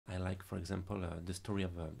I like, for example, the story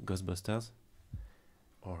of Ghostbusters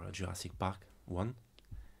or Jurassic Park 1.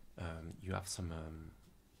 You have some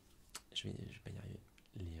je vais pas y arriver.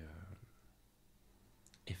 Les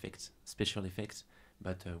effects, special effects,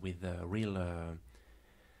 but with real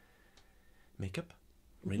makeup,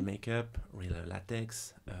 real makeup, real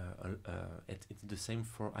latex. It's the same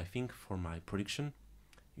for, I think, for my production.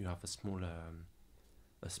 You have a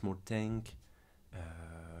small tank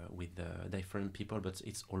with different people, but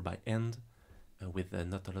it's all by hand with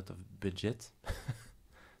not a lot of budget.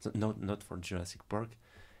 So not for Jurassic Park,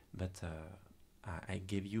 but I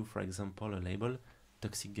gave you, for example, a label,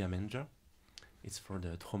 Toxic Gamay'nger. It's for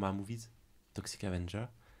the Trauma movies, Toxic Avenger.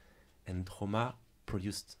 And Trauma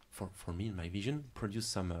produced, for me, in my vision,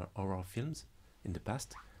 produced some horror films in the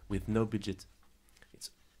past with no budget. It's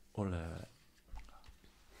all...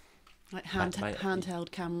 like handheld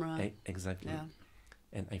camera. Exactly. Yeah.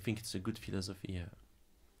 And I think it's a good philosophy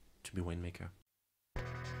to be winemaker.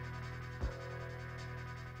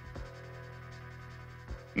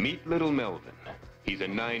 Meet little Melvin. He's a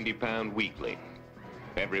 90-pound weakling.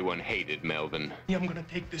 Everyone hated Melvin. I'm gonna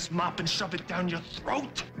take this mop and shove it down your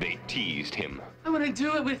throat. They teased him. I want to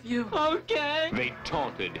do it with you. Okay. They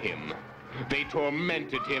taunted him. They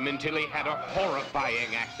tormented him until he had a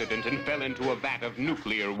horrifying accident and fell into a vat of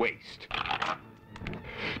nuclear waste,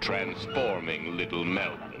 transforming little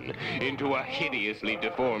Melvin into a hideously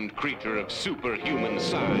deformed creature of superhuman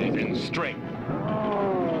size and strength.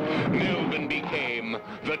 Melvin became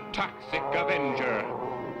the Toxic Avenger.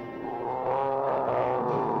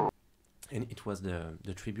 And it was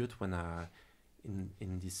the tribute when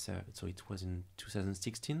in this so it was in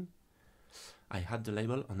 2016. I had the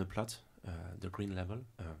label on the plot, the green label,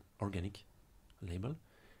 organic label,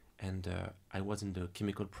 and I was in the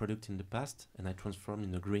chemical product in the past, and I transformed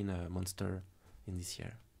in the green monster in this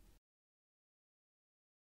year.